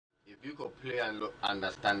you could play and look,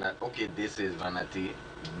 understand that, okay, this is vanity,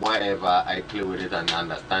 whatever, I play with it and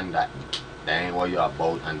understand that that ain't what you're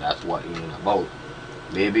about and that's what you ain't about.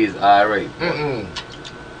 Maybe it's alright.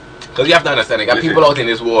 Because you have to understand, I got people out in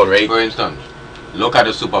this world, right? For instance, look at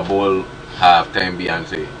the Super Bowl halftime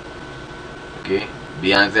Beyonce. Okay?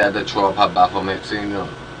 Beyonce had to throw up her Baphomey thing, you know,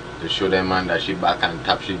 to show them man that she back and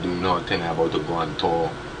tap, she do nothing about to go on tour.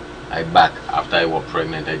 I back after I was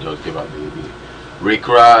pregnant, I just gave a baby. Rick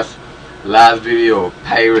Ross, last video,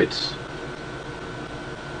 Pirates.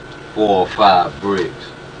 4 or 5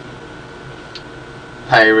 breaks.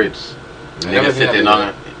 Pirates. Nigga sitting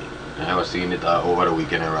on, I was seeing it over the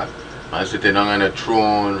weekend in Iraq. Man sitting on a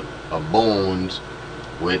throne of bones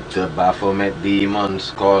with the Baphomet demon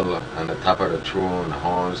skull on the top of the throne, the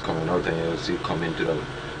horns coming out and you see coming to the.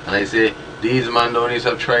 And I say, these man don't need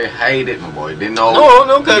to try hide it, my boy. They know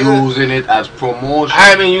using it as promotion.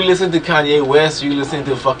 I mean, you listen to Kanye West, you listen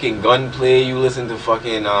to fucking Gunplay, you listen to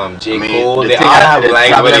fucking J. Cole. They all have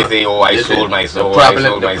like when they say, oh, I sold my soul.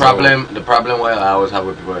 The problem why I always have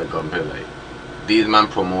with people at Gunplay, like these man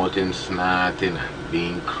promoting snarting and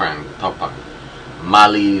being cranked up and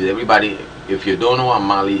Mali. Everybody, if you don't know what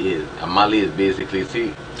Mali is basically,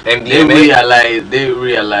 see, MDMA. They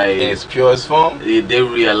realize in its purest form. They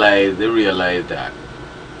realize that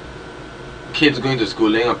kids going to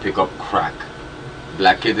school, they ain't gonna pick up crack.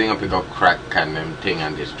 Black kids ain't gonna pick up crack and them thing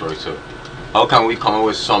and destroy. So how can we come up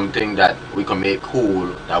with something that we can make cool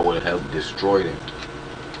that will help destroy them?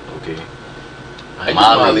 Okay. I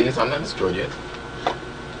Mali, I'm not destroyed yet.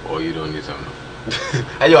 Oh, you don't need some.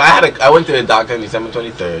 I went to the doctor on December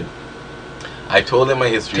 23rd. I told him my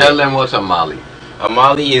history. Tell them what's a Mali. A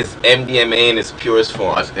Mali is MDMA in its purest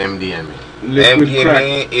form. What's MDMA?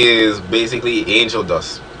 MDMA is basically angel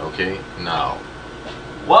dust. Okay, now.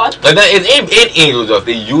 What? But that is in angel dust.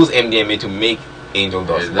 They use MDMA to make angel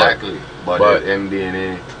dust. Exactly. But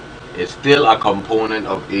MDMA is still a component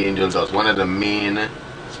of angel dust. One of the main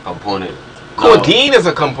components. Codeine is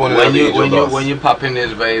a component of angel dust. When you pop in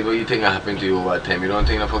this vibe, what you think that happened to you over time? You don't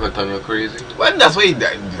think that fucker turn you crazy? Well, that's why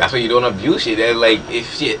you don't abuse shit. Like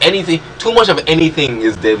if shit, anything, too much of anything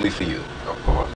is deadly for you.